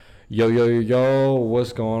Yo,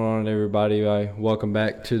 what's going on, everybody? Welcome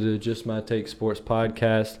back to the Just My Take Sports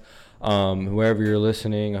podcast. Wherever you're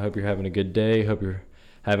listening, I hope you're having a good day. Hope you're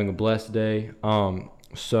having a blessed day.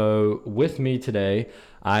 So with me today,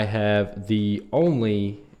 I have the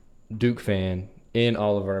only Duke fan in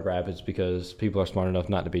all of Roanoke Rapids because people are smart enough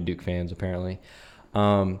not to be Duke fans, apparently.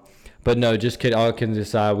 But no, just kidding. All kidding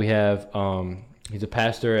aside, we have he's a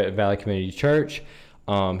pastor at Valley Community Church.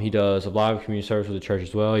 He does a lot of community service with the church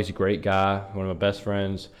as well. He's a great guy, one of my best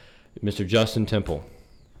friends, Mr. Justin Temple.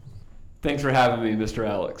 Thanks for having me, Mr.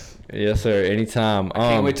 Alex. Yes, sir. Anytime. I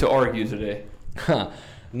can't wait to argue today.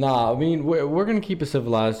 Nah, I mean, we're going to keep it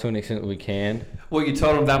civilized to an extent that we can. Well, you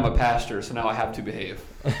told him that I'm a pastor, so now I have to behave.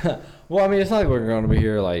 Well, I mean, it's not like we're going to be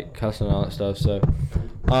here, like, cussing and all that stuff. So,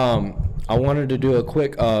 I wanted to do a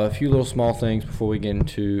quick, few little small things before we get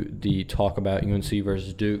into the talk about UNC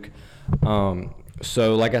versus Duke.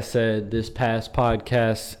 So, like I said, this past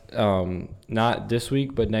podcast, not this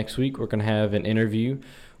week, but next week, we're going to have an interview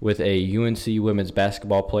with a UNC women's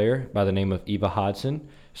basketball player by the name of Eva Hodson.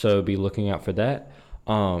 So, be looking out for that.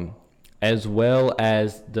 As well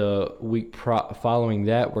as the week following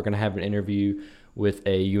that, we're going to have an interview with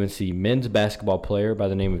a UNC men's basketball player by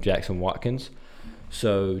the name of Jackson Watkins.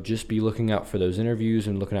 So just be looking out for those interviews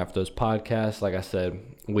and looking out for those podcasts. Like I said,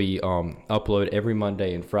 we upload every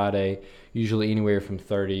Monday and Friday, usually anywhere from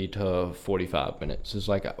 30 to 45 minutes. It's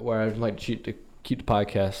like where I'd like to keep the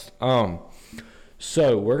podcast.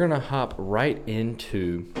 So we're going to hop right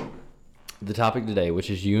into the topic today, which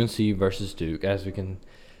is UNC versus Duke. As we can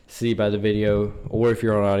see by the video, or if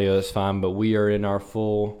you're on audio, that's fine. But we are in our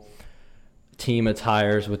full team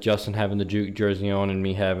attires with Justin having the Duke jersey on and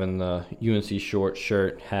me having the UNC short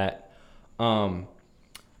shirt, hat.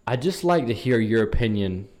 I'd just like to hear your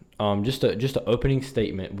opinion. Just an opening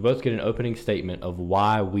statement. We both get an opening statement of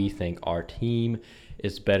why we think our team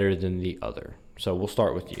is better than the other. So we'll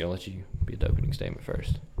start with you. I'll let you be the opening statement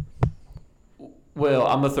first. Well,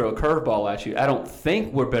 I'm going to throw a curveball at you. I don't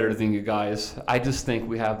think we're better than you guys. I just think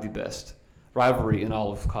we have the best rivalry in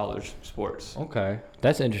all of college sports. Okay.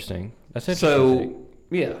 That's interesting. So,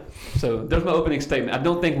 yeah. So there's my opening statement. I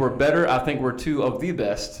don't think we're better. I think we're two of the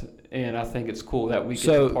best, and I think it's cool that we get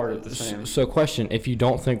to be part of the same. So question, if you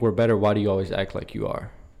don't think we're better, why do you always act like you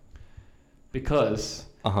are? Because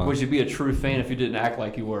would you be a true fan if you didn't act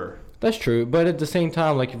like you were? That's true, but at the same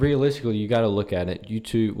time, like realistically, you got to look at it. You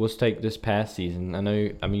two, let's take this past season. I'm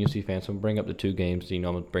a UNC fan, so I'm bring up the two games that I'm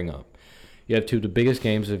gonna bring up. You have two of the biggest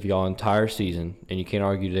games of y'all entire season, and you can't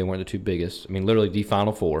argue they weren't the two biggest. I mean, literally the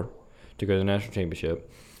Final Four to go to the national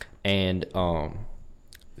championship, and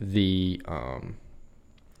the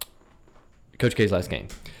Coach K's last game.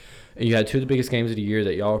 And you had two of the biggest games of the year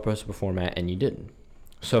that y'all were supposed to perform at, and you didn't.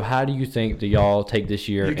 So how do you think that y'all take this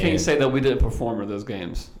year? You can't say that we didn't perform in those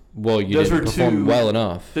games. Well, you didn't perform well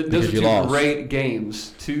enough those are two great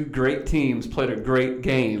games. Two great teams played a great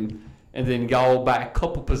game, and then y'all, by a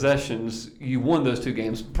couple possessions, you won those two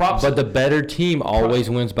games. But the better team always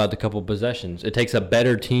wins by the couple possessions. It takes a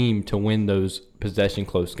better team to win those possession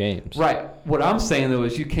close games. Right. What I'm saying, though,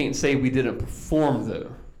 is you can't say we didn't perform,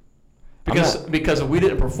 though. Because if we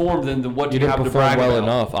didn't perform, then what do you have to brag about? You didn't perform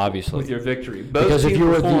well enough, obviously. With your victory. Both teams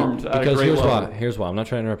performed at a great level. Here's why. I'm not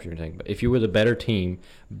trying to interrupt you or anything, but if you were the better team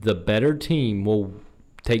will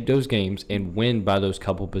take those games and win by those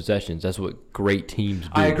couple possessions. That's what great teams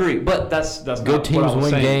do. I agree, but that's good not teams what I was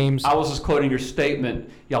win saying. Games. I was just quoting your statement.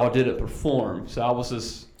 Y'all didn't perform, so I was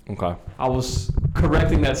just I was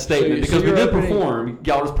correcting that statement because we did perform.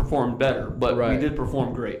 Y'all just performed better, but we did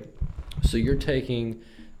perform great. So you're taking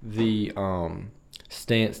the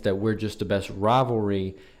stance that we're just the best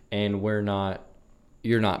rivalry, and you're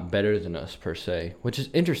not better than us per se, which is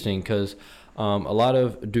interesting because a lot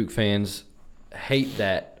of Duke fans hate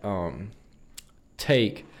that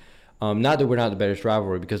take. Not that we're not the best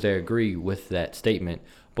rivalry because they agree with that statement,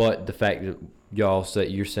 but the fact that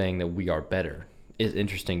you're saying that we are better is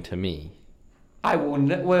interesting to me.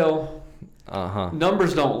 Numbers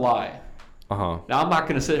don't lie. Now, I'm not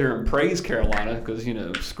going to sit here and praise Carolina because,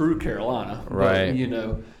 screw Carolina. Right.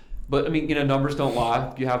 But I mean, numbers don't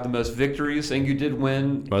lie. You have the most victories, and you did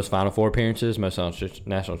win. Most Final Four appearances, most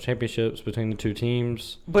national championships between the two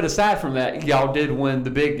teams. But aside from that, y'all did win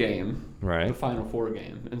the big game. Right. The Final Four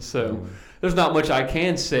game. And so there's not much I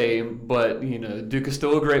can say, but, Duke is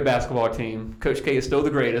still a great basketball team. Coach K is still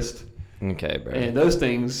the greatest. Okay, bro. And those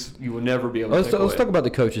things you will never be able to take away. Let's talk about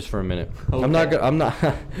the coaches for a minute. Okay. I'm not.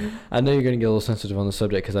 I know you're going to get a little sensitive on the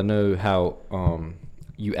subject because I know how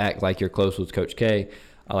you act like you're close with Coach K,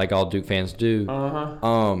 like all Duke fans do.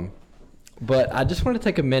 But I just want to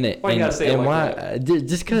take a minute. Why you gotta say it like that?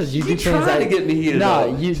 Just because you Duke fans, trying to get me heated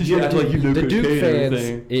up. The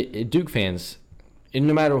Duke fans, and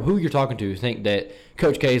no matter who you're talking to, think that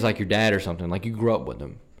Coach K is like your dad or something, like you grew up with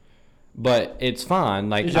him. But it's fine.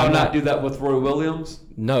 Like, did y'all not do that with Roy Williams?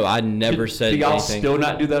 No, I never said anything. Do y'all still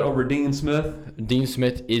not do that over Dean Smith? Dean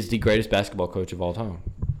Smith is the greatest basketball coach of all time.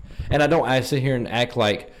 And I sit here and act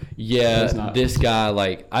like, this guy,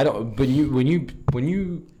 like, I don't. But when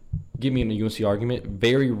you give me a UNC argument,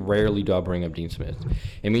 very rarely do I bring up Dean Smith.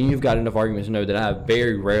 I mean, you've got enough arguments to know that I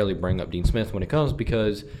very rarely bring up Dean Smith when it comes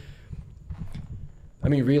because, I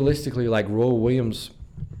mean, realistically, like, Roy Williams,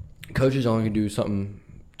 coaches only can do something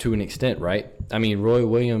to an extent, right? I mean, Roy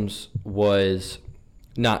Williams was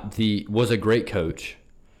a great coach.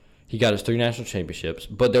 He got us 3 national championships,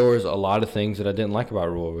 but there was a lot of things that I didn't like about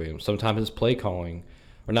Roy Williams. Sometimes his play calling,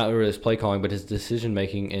 or not really his play calling, but his decision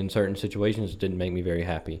making in certain situations didn't make me very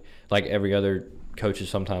happy, like every other coaches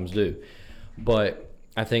sometimes do. But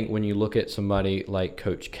I think when you look at somebody like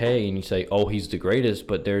Coach K and you say, oh, he's the greatest,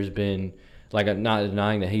 but there's been, like, I'm not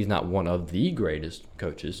denying that he's not one of the greatest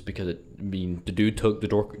coaches because, the dude took the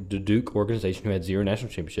Duke organization who had 0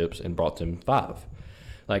 national championships and brought them 5.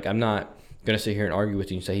 Like, I'm not going to sit here and argue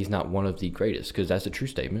with you and say he's not one of the greatest because that's a true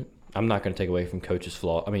statement. I'm not going to take away from coaches'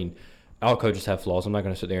 flaws. I mean, all coaches have flaws. I'm not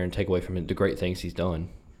going to sit there and take away from the great things he's done,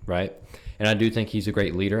 right? And I do think he's a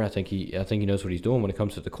great leader. I think he knows what he's doing when it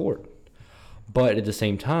comes to the court. But at the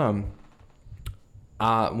same time,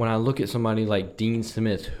 when I look at somebody like Dean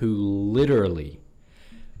Smith, who literally,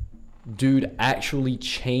 dude, actually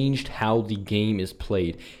changed how the game is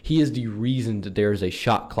played. He is the reason that there is a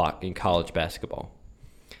shot clock in college basketball.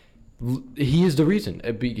 He is the reason.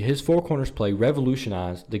 His four corners play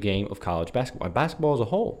revolutionized the game of college basketball, and basketball as a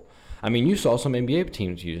whole. I mean, you saw some NBA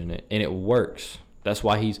teams using it, and it works. That's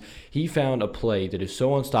why he found a play that is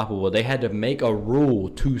so unstoppable. They had to make a rule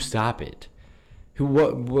to stop it.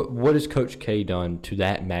 What has Coach K done to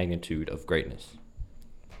that magnitude of greatness?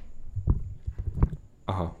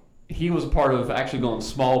 He was a part of actually going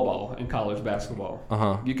small ball in college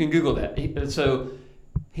basketball. You can Google that. So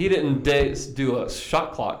he didn't do a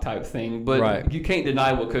shot clock type thing, but you can't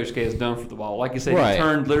deny what Coach K has done for the ball. Like you said, he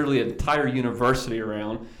turned literally an entire university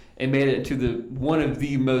around and made it into one of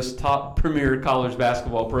the most top premier college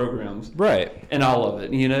basketball programs. Right. And all of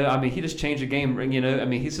it. You know, I mean, he just changed the game. You know, I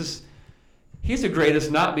mean, he's the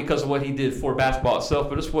greatest not because of what he did for basketball itself,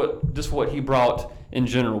 but just what he brought in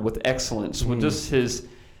general with excellence, with just his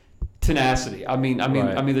tenacity. I mean,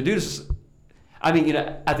 the dude is. I mean, you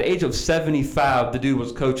know, at the age of 75, the dude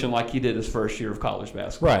was coaching like he did his first year of college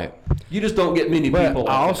basketball. Right. You just don't get many people.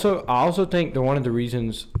 I also think that one of the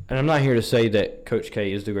reasons, and I'm not here to say that Coach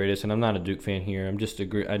K is the greatest, and I'm not a Duke fan here.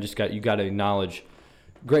 You got to acknowledge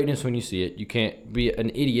greatness when you see it. You can't be an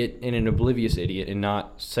idiot and an oblivious idiot and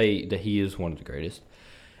not say that he is one of the greatest.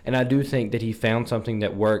 And I do think that he found something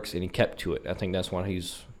that works and he kept to it. I think that's why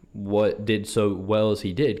he's what did so well as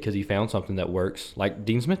he did, because he found something that works, like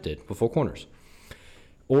Dean Smith did with four corners.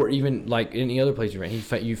 Or even like any other place you ran.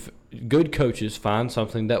 Good coaches find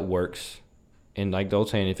something that works, and like the old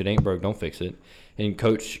saying, if it ain't broke, don't fix it. And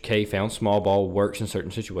Coach K found small ball works in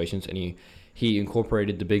certain situations, and he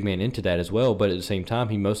incorporated the big man into that as well. But at the same time,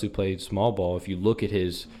 he mostly played small ball. If you look at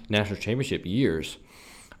his national championship years,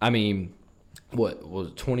 I mean, what was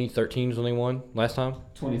it, 2013 was when they won last time?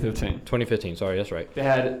 2015. Sorry, that's right. They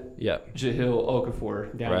had Jahlil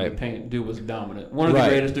Okafor down in the paint. Dude was dominant. One of the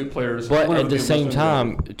greatest Duke players. But at the same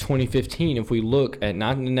time, 2015, if we look at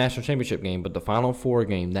not the national championship game, but the Final Four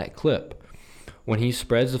game, that clip, when he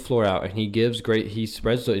spreads the floor out and he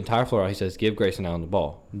spreads the entire floor out, he says, give Grayson Allen the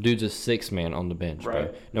ball. Dude's a sixth man on the bench. Right.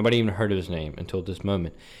 Bro. Nobody even heard of his name until this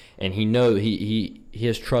moment. And he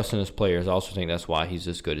has trust in his players. I also think that's why he's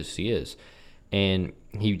as good as he is. And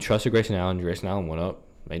he trusted Grayson Allen. Grayson Allen went up,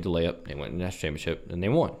 made the layup, they went to the national championship, and they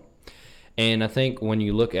won. And I think when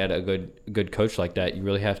you look at a good coach like that, you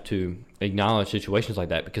really have to acknowledge situations like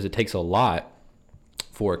that, because it takes a lot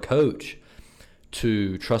for a coach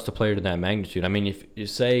to trust a player to that magnitude. I mean, if you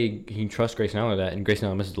say he trusts Grayson Allen to that, and Grayson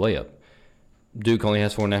Allen misses the layup, Duke only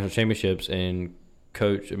has 4 national championships, and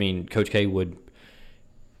Coach K would.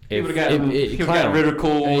 He would have gotten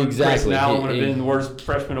ridiculed. Exactly. Grayson Allen would have been the worst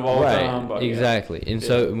freshman of all time. But exactly. And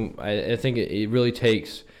so I think it really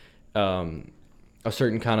takes a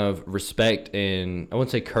certain kind of respect and, I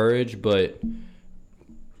wouldn't say courage, but.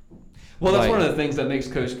 Well, that's one of the things that makes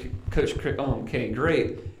Coach K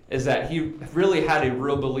great, is that he really had a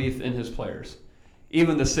real belief in his players.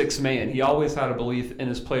 Even the sixth man, he always had a belief in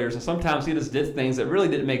his players. And sometimes he just did things that really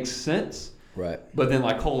didn't make sense. Right. But then,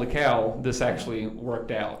 like, holy cow, this actually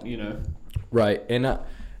worked out, you know? Right. And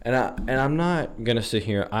And I'm not gonna sit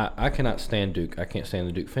here. I cannot stand Duke. I can't stand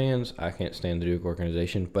the Duke fans. I can't stand the Duke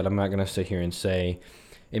organization. But I'm not gonna sit here and say,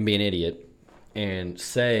 and be an idiot, and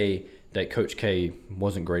say that Coach K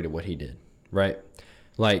wasn't great at what he did. Right?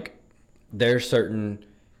 Like, there's certain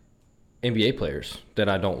NBA players that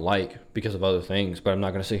I don't like because of other things, but I'm not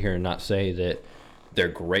gonna sit here and not say that they're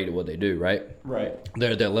great at what they do. Right? Right.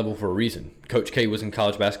 They're at that level for a reason. Coach K was in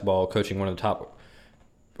college basketball, coaching one of the top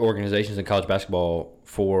organizations in college basketball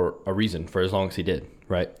for a reason, for as long as he did,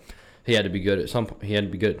 right? He had to be good at some point. He had to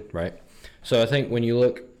be good, right? So I think when you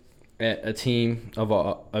look at a team of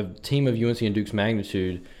UNC and Duke's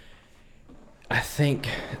magnitude, I think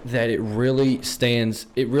that it really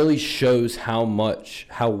shows how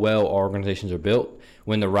well our organizations are built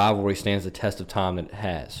when the rivalry stands the test of time that it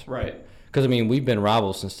has. Right. Because, I mean, we've been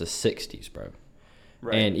rivals since the 60s, bro.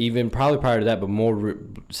 Right. And even probably prior to that, but more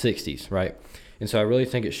 60s, right? And so I really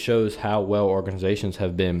think it shows how well organizations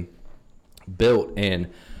have been built and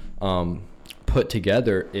put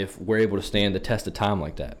together if we're able to stand the test of time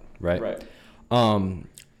like that, right? Right.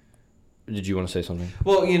 Did you want to say something?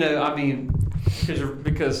 Well, I mean,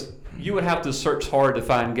 because you would have to search hard to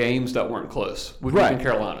find games that weren't close with Duke and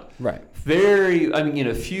Carolina. Right.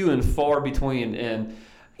 Few and far between. And,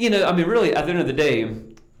 really, at the end of the day,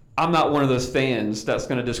 I'm not one of those fans that's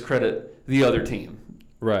going to discredit the other team.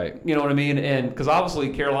 Right. You know what I mean? And because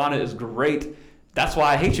obviously Carolina is great. That's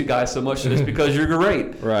why I hate you guys so much. Is because you're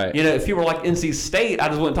great. Right. If you were like NC State, I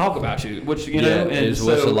just wouldn't talk about you. Which know, and is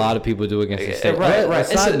what a lot of people do against NC State. Right.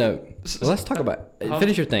 Side note. Let's talk about.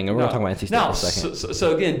 Finish your thing, and we're gonna talk about NC State for a second.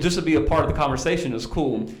 So again, just to be a part of the conversation is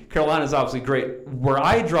cool. Carolina is obviously great. Where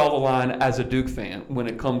I draw the line as a Duke fan when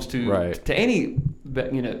it comes to any,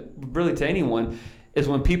 really to anyone, is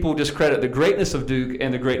when people discredit the greatness of Duke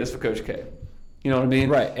and the greatness of Coach K. You know what I mean?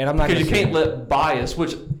 Right. And I'm not because you can't let bias,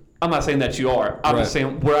 which I'm not saying that you are. I'm just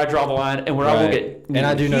saying where I draw the line and where I will get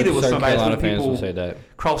heated with somebody. Carolina fans will say that.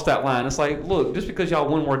 Cross that line. It's like, look, just because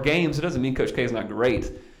y'all win more games, it doesn't mean Coach K is not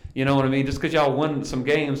great. You know what I mean? Just because y'all won some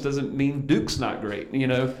games doesn't mean Duke's not great.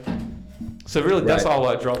 So really, that's all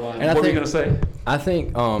I draw the line. What were you going to say? I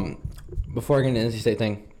think before I get into the NC State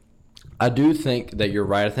thing, I do think that you're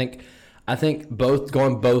right. I think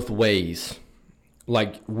going both ways.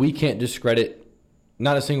 Like, we can't discredit.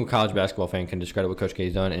 Not a single college basketball fan can discredit what Coach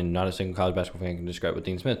K's done, and not a single college basketball fan can discredit what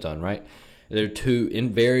Dean Smith's done, right? They're two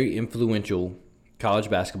very influential college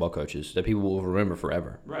basketball coaches that people will remember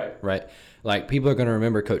forever. Right? Like, people are going to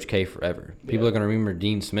remember Coach K forever. People are going to remember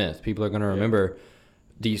Dean Smith. People are going to remember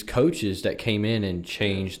these coaches that came in and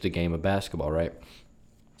changed the game of basketball, right?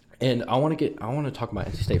 And I want to talk about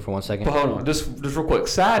NC State for 1 second. But hold on, just real quick.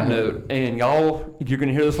 Side note, and y'all, you're going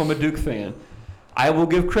to hear this from a Duke fan. I will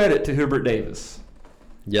give credit to Hubert Davis.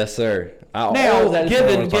 Yes, sir. Now,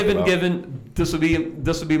 given this will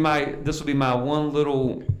be my one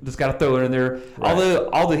little, just got to throw it in there. Right.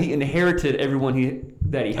 Although he inherited everyone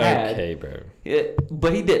that he had. Okay, bro.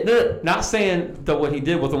 But he did. Not saying that what he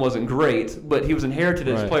did with them wasn't great, but he was inherited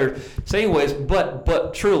as players. So, anyways,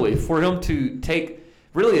 but truly, for him to take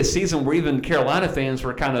really a season where even Carolina fans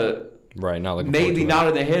were kind of maybe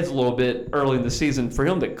nodding their heads a little bit early in the season, for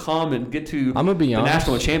him to come and get to the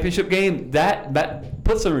national championship game, that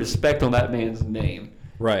puts some respect on that man's name.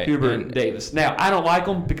 Right. Hubert Davis. Now, I don't like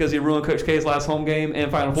him because he ruined Coach K's last home game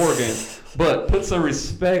and Final Four game, but put some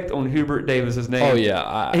respect on Hubert Davis's name. Oh,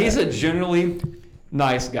 yeah. He's a generally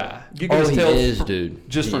nice guy. You can just tell dude.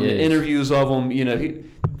 Just from the interviews of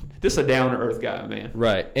him, just a down-to-earth guy, man.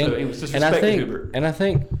 Right. So it was just respect to Hubert. And I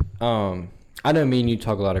think I know me and you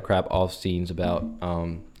talk a lot of crap off scenes about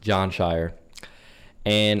John Shire,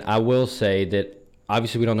 and I will say that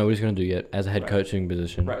obviously we don't know what he's going to do yet as a head coaching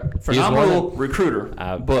position. Right. Phenomenal recruiter.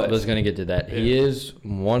 But I was going to get to that. Yeah. He is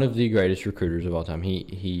one of the greatest recruiters of all time.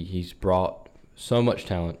 He's brought so much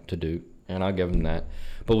talent to Duke, and I'll give him that.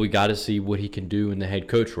 But we got to see what he can do in the head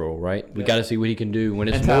coach role, right? We got to see what he can do when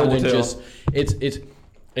it's more than just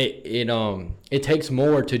it takes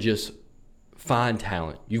more to just find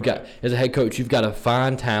talent. You've got, as a head coach, you've got to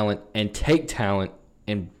find talent and take talent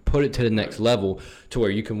and put it to the next level to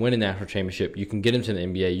where you can win a national championship, you can get them to the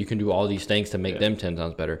NBA, you can do all these things to make them 10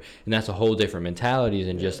 times better. And that's a whole different mentality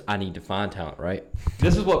than just, I need to find talent, right?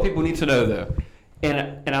 This is what people need to know, though.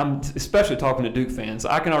 And I'm especially talking to Duke fans.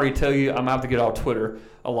 I can already tell you I'm going to have to get off Twitter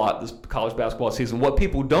a lot this college basketball season. What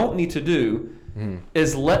people don't need to do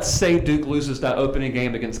is, let's say Duke loses that opening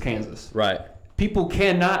game against Kansas. Right. People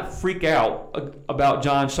cannot freak out about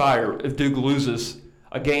John Shire if Duke loses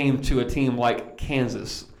a game to a team like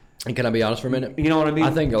Kansas. And can I be honest for a minute? You know what I mean?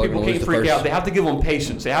 I think people can't freak out. They have to give them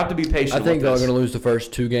patience. They have to be patient. I think they're going to lose the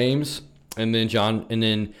first two games, And then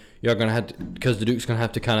you're gonna have to, because the Duke's gonna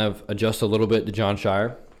have to kind of adjust a little bit to John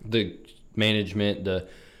Shire, the management, the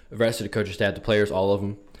rest of the coaching staff, the players, all of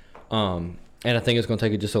them. And I think it's gonna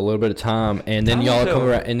take just a little bit of time, and then y'all come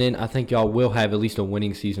around, and then I think y'all will have at least a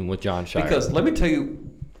winning season with John Shire. Because let me tell you,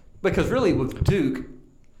 because really with Duke,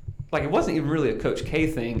 like, it wasn't even really a Coach K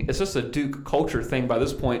thing. It's just a Duke culture thing by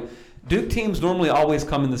this point. Duke teams normally always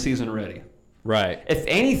come in the season ready. Right. If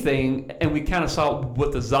anything, and we kind of saw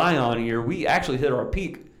with the Zion year, we actually hit our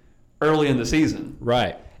peak early in the season.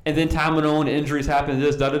 Right. And then time went on, injuries happened,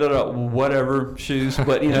 this, whatever, shoes.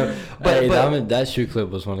 But, that shoe clip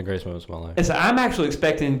was one of the greatest moments of my life. And so I'm actually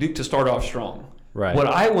expecting Duke to start off strong. Right. What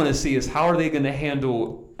I want to see is how are they going to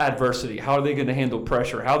handle adversity? How are they going to handle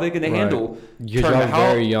pressure? How are they going to handle because you're a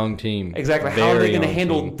very young team. Exactly. How are they going to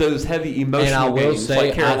handle those heavy emotional games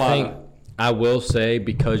like Carolina? I will say,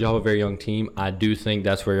 because y'all have a very young team, I do think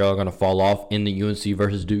that's where y'all are going to fall off in the UNC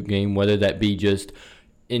versus Duke game, whether that be just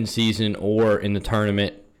in season or in the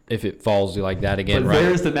tournament. If it falls like that again, but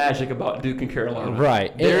there's the magic about Duke and Carolina.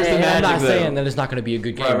 Right. There's the magic. I'm not saying that it's not going to be a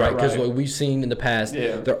good game, right? Because what we've seen in the past,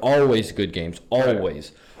 they're always good games,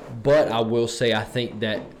 always. Right. But I will say, I think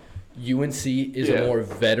that UNC is a more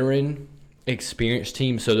veteran, experienced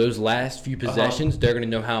team. So those last few possessions, they're going to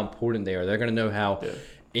know how important they are. They're going to know how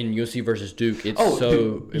in UNC versus Duke, it's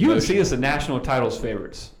so emotional. UNC is the national titles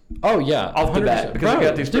favorites. Oh, yeah. Off the bat. Because they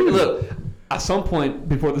got these. Look, at some point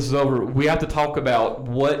before this is over, we have to talk about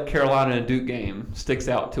what Carolina and Duke game sticks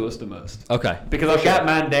out to us the most. Okay. Because I've got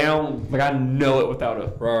mine down, like I know it without a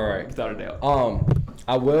without a doubt.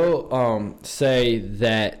 I will say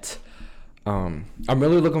that I'm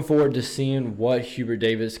really looking forward to seeing what Hubert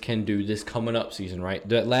Davis can do this coming up season. Right.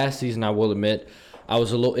 That last season, I will admit, I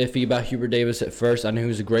was a little iffy about Hubert Davis at first. I knew he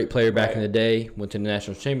was a great player back in the day. Went to the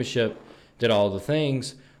national championship, did all the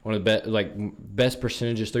things. One of the best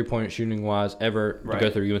percentages 3-point shooting wise ever to go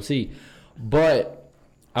through UNC. But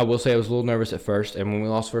I will say I was a little nervous at first, and when we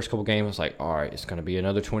lost the first couple games, I was like, all right, it's going to be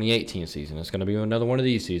another 2018 season. It's going to be another one of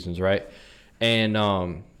these seasons, right? And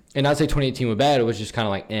I'd say 2018 was bad. It was just kind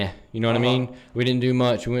of like, you know what I mean? We didn't do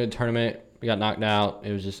much. We went to the tournament. We got knocked out.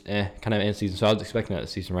 It was just kind of end season. So I was expecting that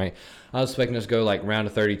this season, right? I was expecting us to go like round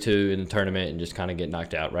of 32 in the tournament and just kind of get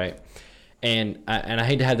knocked out, right? And I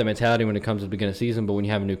hate to have that mentality when it comes to the beginning of the season, but when you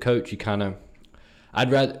have a new coach, you kind of –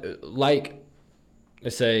 I'd rather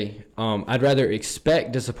I'd rather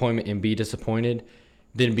expect disappointment and be disappointed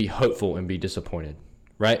than be hopeful and be disappointed,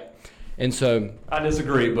 right? And so – I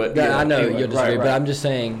disagree, but – I know you'll disagree, but I'm just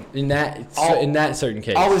saying in that certain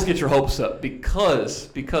case – always get your hopes up because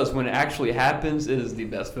when it actually happens, it is the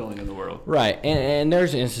best feeling in the world. Right, and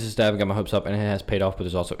there's instances that I haven't got my hopes up and it has paid off, but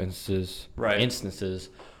there's also instances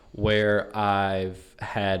where I've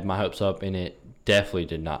had my hopes up and it definitely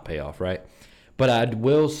did not pay off, right? But I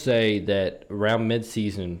will say that around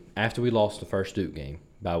mid-season, after we lost the first Duke game,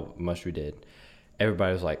 by how much we did,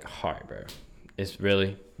 everybody was like, all right, bro, it's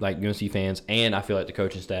really like UNC fans, and I feel like the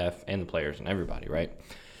coaching staff and the players and everybody, right?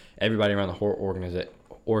 Everybody around the whole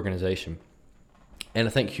organization. And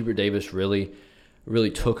I think Hubert Davis really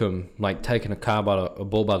took him, like taking a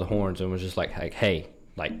bull by the horns and was just like hey,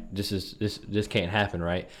 like this can't happen,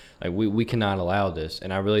 right? Like we cannot allow this.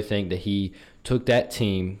 And I really think that he took that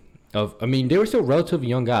team they were still relatively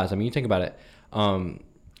young guys. I mean, you think about it. Armando's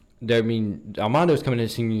coming in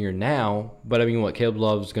his senior year now, but Caleb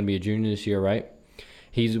Love's going to be a junior this year, right?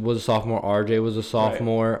 He was a sophomore. RJ was a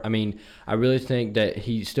sophomore. Right. I mean, I really think that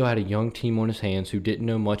he still had a young team on his hands who didn't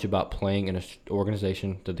know much about playing in an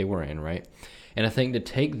organization that they were in, right? And I think to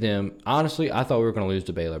take them, honestly, I thought we were going to lose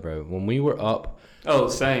to Baylor, bro. When we were up. Oh,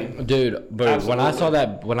 same. Dude, but when I saw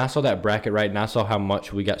that bracket, right, and I saw how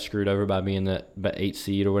much we got screwed over by being the 8th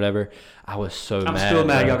seed or whatever, I was so mad. I'm still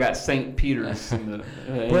mad y'all got St. Peter's.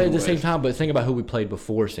 But at the same time, think about who we played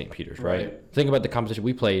before St. Peter's, right? Think about the competition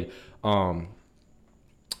we played.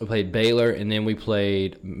 We played Baylor, and then we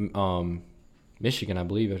played Michigan, I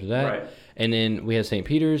believe, after that. Right. And then we had St.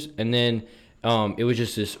 Peter's, and then it was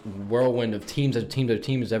just this whirlwind of teams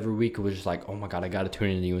every week. It was just like, oh my God, I got to tune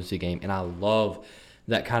into the UNC game. And I love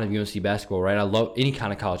that kind of UNC basketball, right? I love any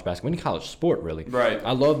kind of college basketball, any college sport, really. Right.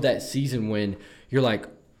 I love that season when you're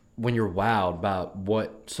wowed by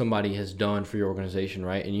what somebody has done for your organization,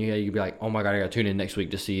 right? And you'd be like, oh my God, I got to tune in next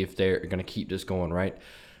week to see if they're going to keep this going, right?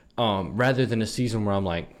 Rather than a season where I'm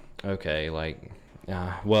like, okay,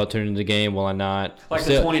 tune into the game, will I not? Like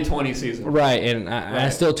the 2020 season. Right, and I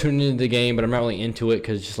still tune into the game, but I'm not really into it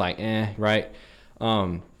because it's just like, right?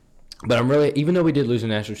 But I'm really, even though we did lose the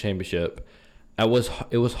national championship, it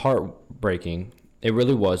was heartbreaking. It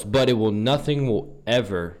really was. But nothing will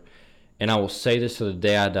ever and I will say this to the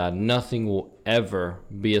day I die, nothing will ever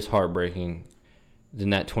be as heartbreaking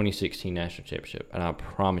than that 2016 national championship, and I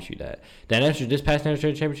promise you that. This past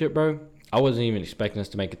national championship, bro, I wasn't even expecting us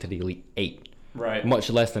to make it to the Elite Eight, right? Much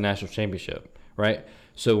less the national championship, right?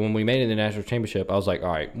 So when we made it in the national championship, I was like,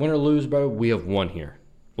 all right, win or lose, bro, we have won here.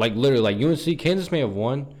 Like literally, like UNC, Kansas may have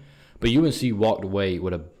won, but UNC walked away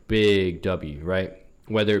with a big W, right?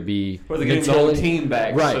 Whether it be they're getting the whole team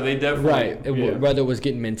back, right? So they definitely Whether it was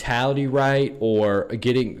getting mentality right or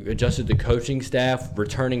getting adjusted the coaching staff,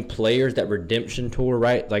 returning players, that redemption tour,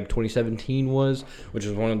 right? Like 2017 was, which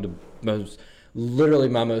was one of the literally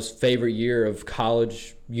my most favorite year of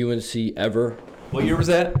college UNC ever. What year was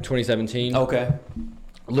that? 2017. Okay.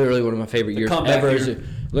 Literally one of my favorite years ever.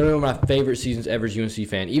 Literally one of my favorite seasons ever as a UNC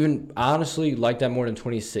fan. Even honestly like that more than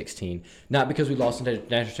 2016. Not because we lost the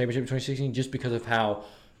national championship in 2016, just because of how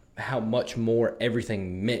much more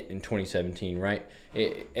everything meant in 2017, right?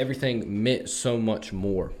 Everything meant so much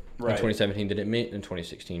more in 2017 than it meant in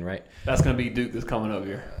 2016, right? That's going to be Duke that's coming up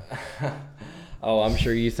here. Oh, I'm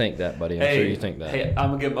sure you think that, buddy. I'm sure you think that. Hey,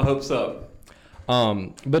 I'm going to get my hopes up.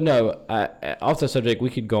 But no, off the subject, we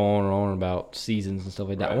could go on and on about seasons and stuff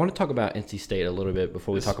like that. Right. I want to talk about NC State a little bit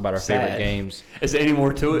before we talk about our favorite games. Is there any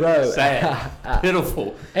more to it? Bro, sad.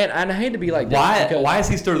 Pitiful. And I hate to be like why is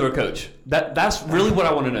he still their coach? That's really what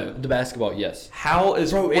I want to know. The basketball, yes. How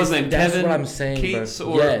is what's his name? That's Kevin what I'm saying, Keats, bro.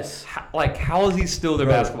 or yes. How is he still their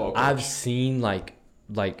basketball coach? I've seen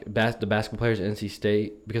the basketball players at NC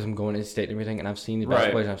State, because I'm going to NC State and everything, and I've seen the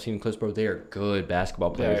basketball players, and I've seen the clips, bro. They are good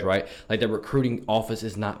basketball players, right? Like, their recruiting office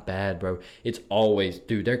is not bad, bro. It's always,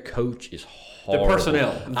 dude, their coach is horrible. The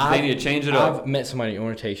personnel, they need to change it up. I've met somebody in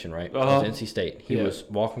orientation, right? At NC State. He was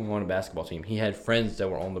walking on a basketball team. He had friends that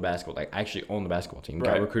were on the basketball, like actually on the basketball team,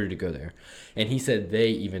 got recruited to go there. And he said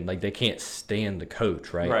they can't stand the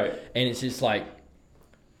coach, right? Right. And it's just like,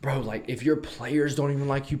 bro, like, if your players don't even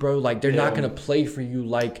like you, bro, like, they're not going to play for you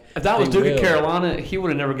like if that was Duke at Carolina, he would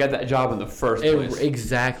have never got that job in the first place.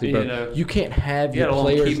 Exactly, bro. You can't have your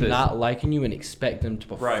players not liking you and expect them to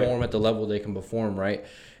perform at the level they can perform, right?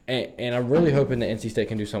 And I'm really hoping that NC State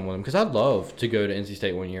can do something with them, because I'd love to go to NC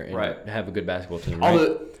State one year and have a good basketball team, right?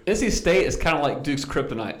 Although NC State is kind of like Duke's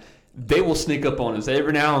kryptonite. They will sneak up on us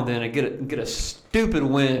every now and then and get a stupid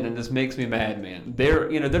win, and this makes me mad, man. They're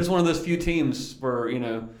just one of those few teams where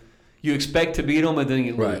you expect to beat them and then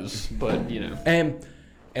you lose, but And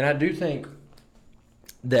I do think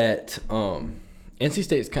that NC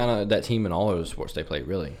State's kind of that team in all of the sports they play,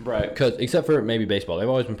 really, right? Because except for maybe baseball, they've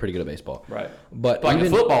always been pretty good at baseball, right? But like in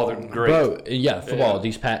football, they're great, bro. Yeah, football.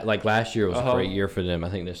 These last year was a great year for them. I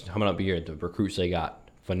think this coming up year, the recruits they got.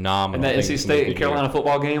 Phenomenal. And that NC State and Carolina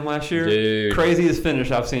football game last year, dude, craziest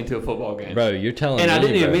finish I've seen to a football game. Bro, you're telling me. And I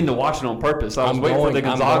didn't even mean to watch it on purpose. I was waiting for the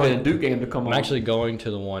Gonzaga and Duke game to come on. I'm actually going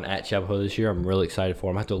to the one at Chapel Hill this year. I'm really excited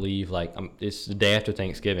for. I have to leave it's the day after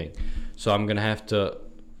Thanksgiving, so I'm gonna have to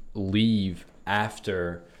leave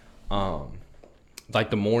after,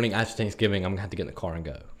 the morning after Thanksgiving. I'm gonna have to get in the car and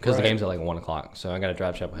go because the game's at 1:00. So I gotta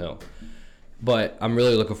drive Chapel Hill. But I'm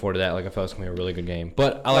really looking forward to that. I feel it's gonna be a really good game.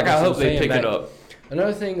 But I hope they pick it up.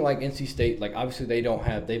 Another thing, NC State, obviously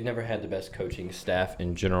they've never had the best coaching staff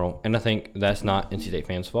in general, and I think that's not NC State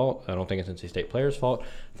fans' fault. I don't think it's NC State players' fault.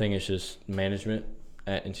 I think it's just management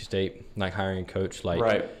at NC State, hiring a coach,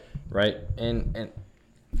 right, and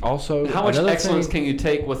also how much excellence can you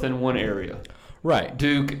take within one area? Right,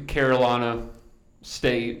 Duke, Carolina,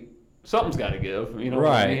 State, something's got to give. You know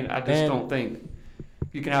what I mean? I just don't think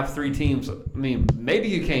you can have three teams. I mean, maybe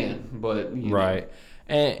you can, but right,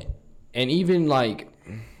 and even I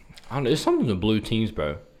don't know, there's something to blue teams,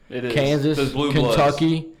 bro. It is. Kansas,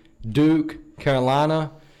 Kentucky, Duke,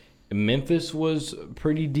 Carolina, Memphis was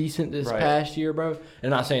pretty decent this past year, bro.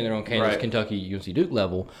 And I'm not saying they're on Kansas, Kentucky, UNC Duke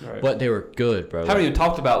level, but they were good, bro. Haven't even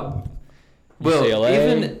talked about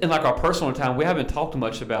even in our personal time, we haven't talked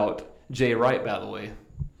much about Jay Wright, by the way.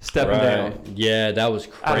 Stepping down. Yeah, that was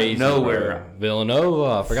crazy. Out of nowhere. Bro.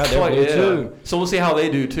 Villanova, I forgot they were blue too. So we'll see how they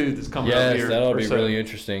do too this coming up here. Yes, that'll be really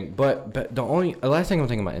interesting. But the last thing I'm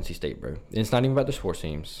thinking about NC State, bro, it's not even about their sports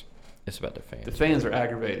teams. It's about their fans. The fans are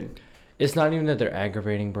aggravating. It's not even that they're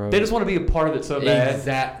aggravating, bro. They just want to be a part of it so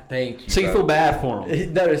bad. Thank you. So you feel bad for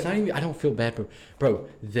them. No, it's not even. I don't feel bad, bro.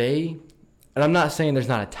 And I'm not saying there's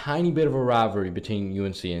not a tiny bit of a rivalry between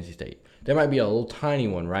UNC and NC State. There might be a little tiny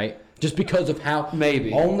one, right? Just because of how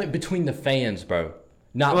only between the fans, bro.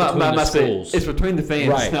 Not between the schools. It's between the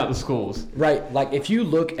fans, not the schools. Right. If you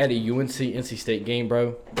look at a UNC NC State game,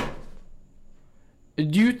 bro,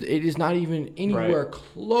 it is not even anywhere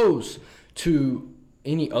close to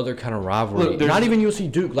any other kind of rivalry. Look, not even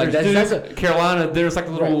UNC Duke. That's Carolina. There's a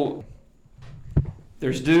little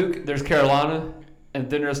There's Duke, there's Carolina, and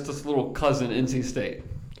then there's this little cousin, NC State.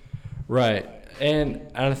 Right. And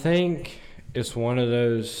I think it's one of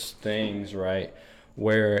those things, right,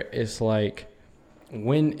 where it's like,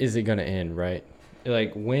 when is it going to end, right?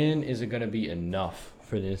 Like, when is it going to be enough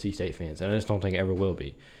for the NC State fans? And I just don't think it ever will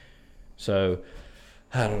be. So,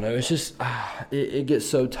 I don't know. It's just, it gets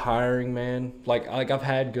so tiring, man. Like I've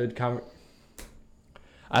had good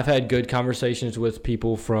conversations with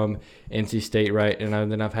people from NC State, right?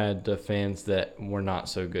 And then I've had the fans that were not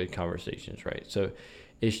so good conversations, right? So,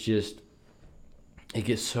 it's just, it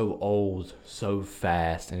gets so old so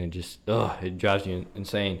fast, and it drives you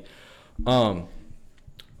insane.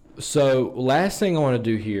 So last thing I want to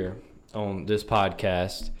do here on this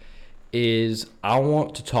podcast is I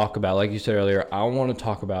want to talk about, like you said earlier, I want to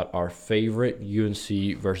talk about our favorite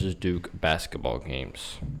UNC versus Duke basketball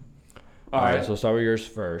games. All right, so start with yours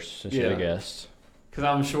first, since you're the guest. Because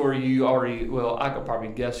I'm sure you already, I could probably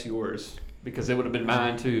guess yours, because it would have been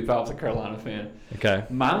mine too if I was a Carolina fan. Okay.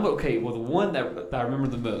 Mine, the one that I remember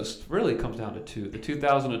the most really comes down to two. The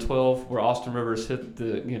 2012, where Austin Rivers hit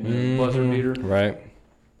the buzzer beater. Right.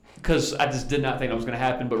 Because I just did not think that was going to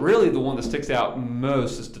happen. But really, the one that sticks out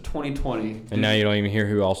most is the 2020. Duke. And now you don't even hear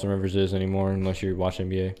who Austin Rivers is anymore unless you watch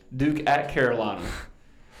NBA. Duke at Carolina.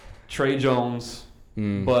 Trey Jones,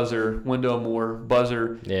 buzzer. Wendell Moore,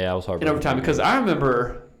 buzzer. Yeah, I was hard. In overtime. Because I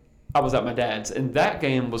remember I was at my dad's, and that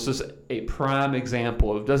game was just a prime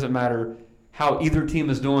example. It doesn't matter how either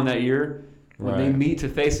team is doing that year. When they meet to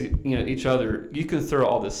face each other, you can throw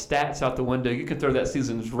all the stats out the window. You can throw that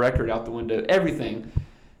season's record out the window. Everything.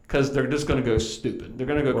 Because they're just going to go stupid. They're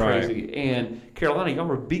going to go crazy. And Carolina, y'all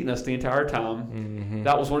were beating us the entire time. Mm-hmm.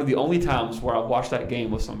 That was one of the only times where I watched that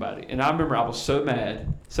game with somebody. And I remember I was so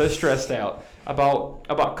mad, so stressed out,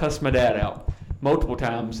 about cussing my dad out multiple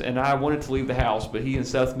times. And I wanted to leave the house, but he and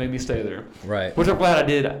Seth made me stay there. Right. Which I'm glad I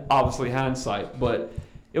did, obviously, hindsight. But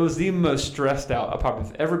it was the most stressed out I've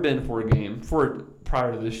probably ever been for a game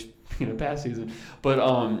prior to this past season. But,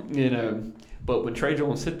 but when Trey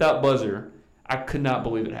Jones hit that buzzer, I could not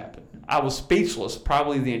believe it happened. I was speechless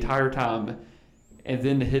probably the entire time, and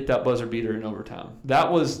then to hit that buzzer beater in overtime. That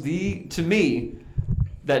was to me,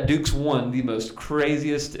 that Duke's won the most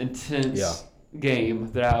craziest, intense game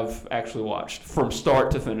that I've actually watched from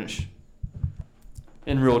start to finish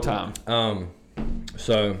in real time.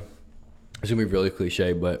 So it's gonna be really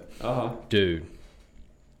cliche, but dude,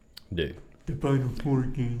 the Final Four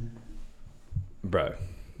game, bro.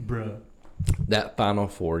 That Final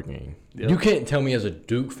Four game. Yep. You can't tell me as a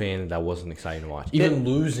Duke fan that wasn't exciting to watch. Even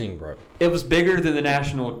losing, bro. It was bigger than the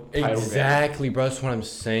national title Exactly, game. bro. That's what I'm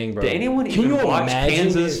saying, bro. Did anyone even watch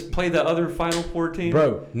Kansas play the other Final Four team?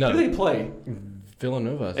 Bro, no. Who did they play?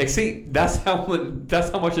 Villanova. See, that's how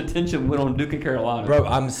much attention went on Duke and Carolina. Bro,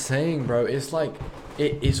 I'm saying, bro, it's like,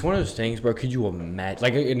 it's one of those things, bro. Could you imagine?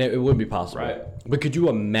 Like, it wouldn't be possible. Right. But could you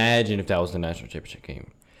imagine if that was the national championship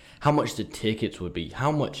game? How much the tickets would be?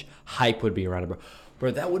 How much hype would be around it, bro?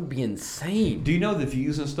 Bro, that would be insane. Do you know the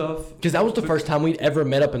views and stuff? Because that was the first time we'd ever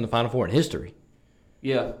met up in the Final Four in history.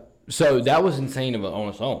 Yeah. So that was insane on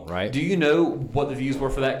its own, right? Do you know what the views were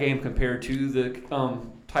for that game compared to the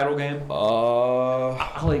title game?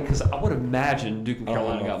 Because I would imagine Duke and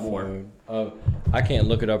Carolina got more. I can't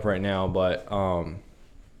look it up right now, but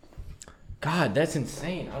God, that's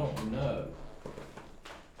insane. I don't know.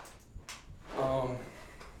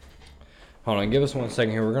 Hold on, give us 1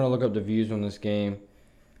 second here. We're gonna look up the views on this game.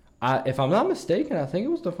 If I'm not mistaken, I think it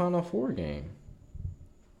was the Final Four game.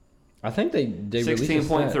 I think they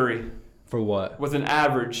 16.3 for what? With an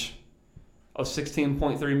average of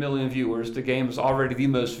 16.3 million viewers, the game is already the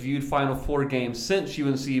most viewed Final Four game since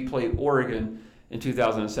UNC played Oregon in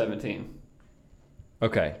 2017.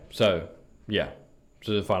 Okay, so yeah,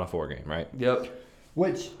 so the Final Four game, right? Yep.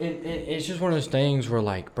 Which it's just one of those things where,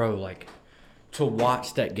 like, bro, like, to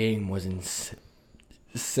watch that game was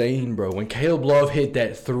insane, bro. When Caleb Love hit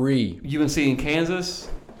that three. UNC in Kansas,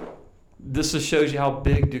 this just shows you how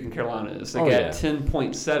big Duke and Carolina is. They got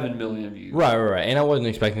 10.7 million views. Right. And I wasn't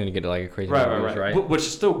expecting to get like a crazy right. Which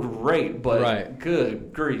is still great, but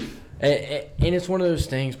good grief. And it's one of those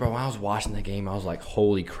things, bro, when I was watching the game, I was like,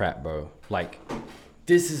 holy crap, bro. Like,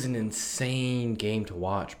 this is an insane game to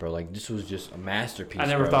watch, bro. Like, this was just a masterpiece. I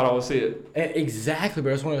never thought I would see it. Exactly,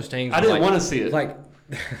 bro. It's one of those things. I didn't want to see it. Like,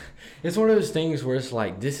 it's one of those things where it's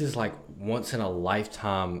like, this is like once in a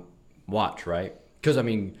lifetime watch, right? Because, I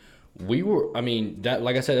mean, that,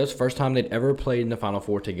 like I said, that was the first time they'd ever played in the Final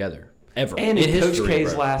Four together. Ever. And in Coach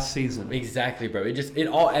K's last season. Exactly, bro. It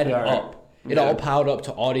all added up. It all piled up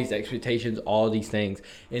to all these expectations, all these things,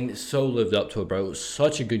 and it so lived up to it, bro. It was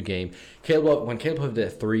such a good game. When Caleb hit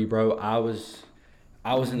that three, bro,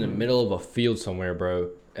 I was in the middle of a field somewhere,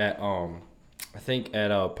 bro, at I think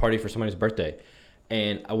at a party for somebody's birthday.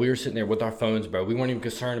 And we were sitting there with our phones, bro. We weren't even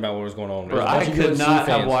concerned about what was going on. Bro, I could not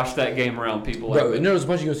have watched that game around people. Bro, no, it was a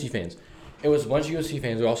bunch of UNC fans. It was a bunch of UNC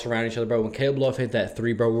fans. We all surrounded each other, bro. When Caleb Love hit that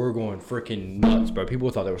 3, bro, we were going freaking nuts, bro. People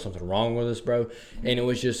thought there was something wrong with us, bro. And it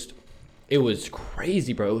was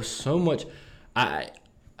crazy, bro. It was so much.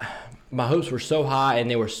 My hopes were so high, and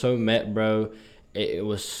they were so met, bro. It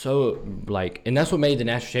was so, like, and that's what made the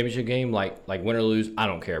national championship game, like win or lose, I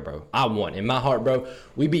don't care, bro. I won. In my heart, bro,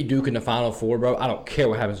 we beat Duke in the Final Four, bro. I don't care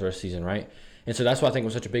what happens the rest of the season, right? And so that's why I think it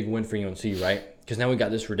was such a big win for UNC, right? Because now we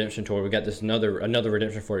got this redemption tour. We got this another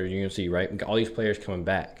redemption for UNC, right? We got all these players coming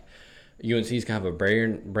back. UNC's kind of a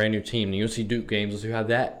brand new team. The UNC Duke games, let's see how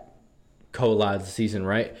that collides the season,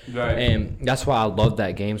 right? Right. And that's why I love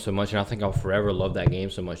that game so much, and I think I'll forever love that game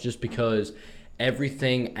so much, just because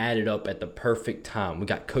everything added up at the perfect time. We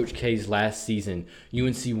got Coach K's last season,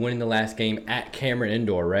 UNC winning the last game at Cameron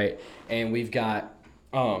Indoor, right? And we've got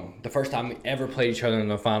the first time we ever played each other in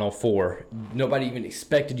the Final Four. Nobody even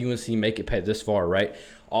expected UNC to make it this far, right?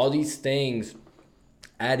 All these things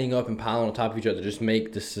adding up and piling on top of each other just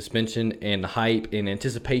make the suspension and the hype and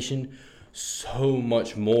anticipation so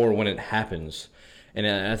much more when it happens. And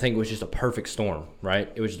I think it was just a perfect storm,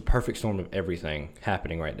 right? It was just a perfect storm of everything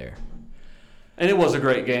happening right there. And it was a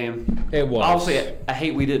great game. It was. Obviously, I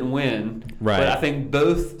hate we didn't win. Right. But I think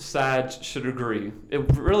both sides should agree. It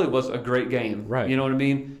really was a great game. Right. You know what I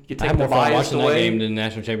mean? You take I had the more fun bias watching away. that game than the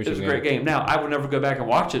national championship game. It was a great game. Now, I would never go back and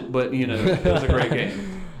watch it, but, you know, it was a great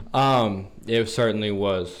game. It certainly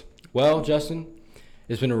was. Well, Justin,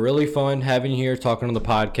 it's been really fun having you here talking on the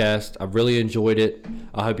podcast. I've really enjoyed it.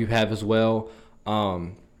 I hope you have as well.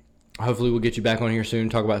 Hopefully we'll get you back on here soon,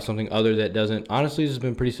 talk about something other that doesn't. Honestly, this has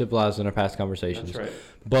been pretty civilized in our past conversations. That's right.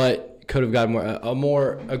 But could have gotten a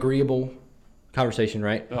more agreeable conversation,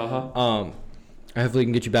 right? Uh-huh. Hopefully we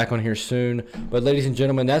can get you back on here soon. But ladies and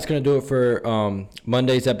gentlemen, that's going to do it for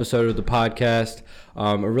Monday's episode of the podcast.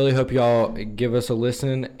 I really hope y'all give us a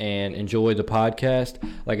listen and enjoy the podcast.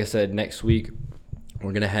 Like I said, next week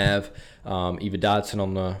we're going to have Eva Dodson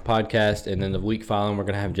on the podcast, and then the week following we're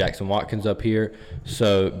going to have Jackson Watkins up here.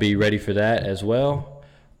 So be ready for that as well.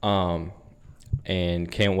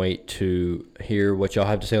 And can't wait to hear what y'all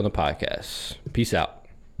have to say on the podcast. Peace out.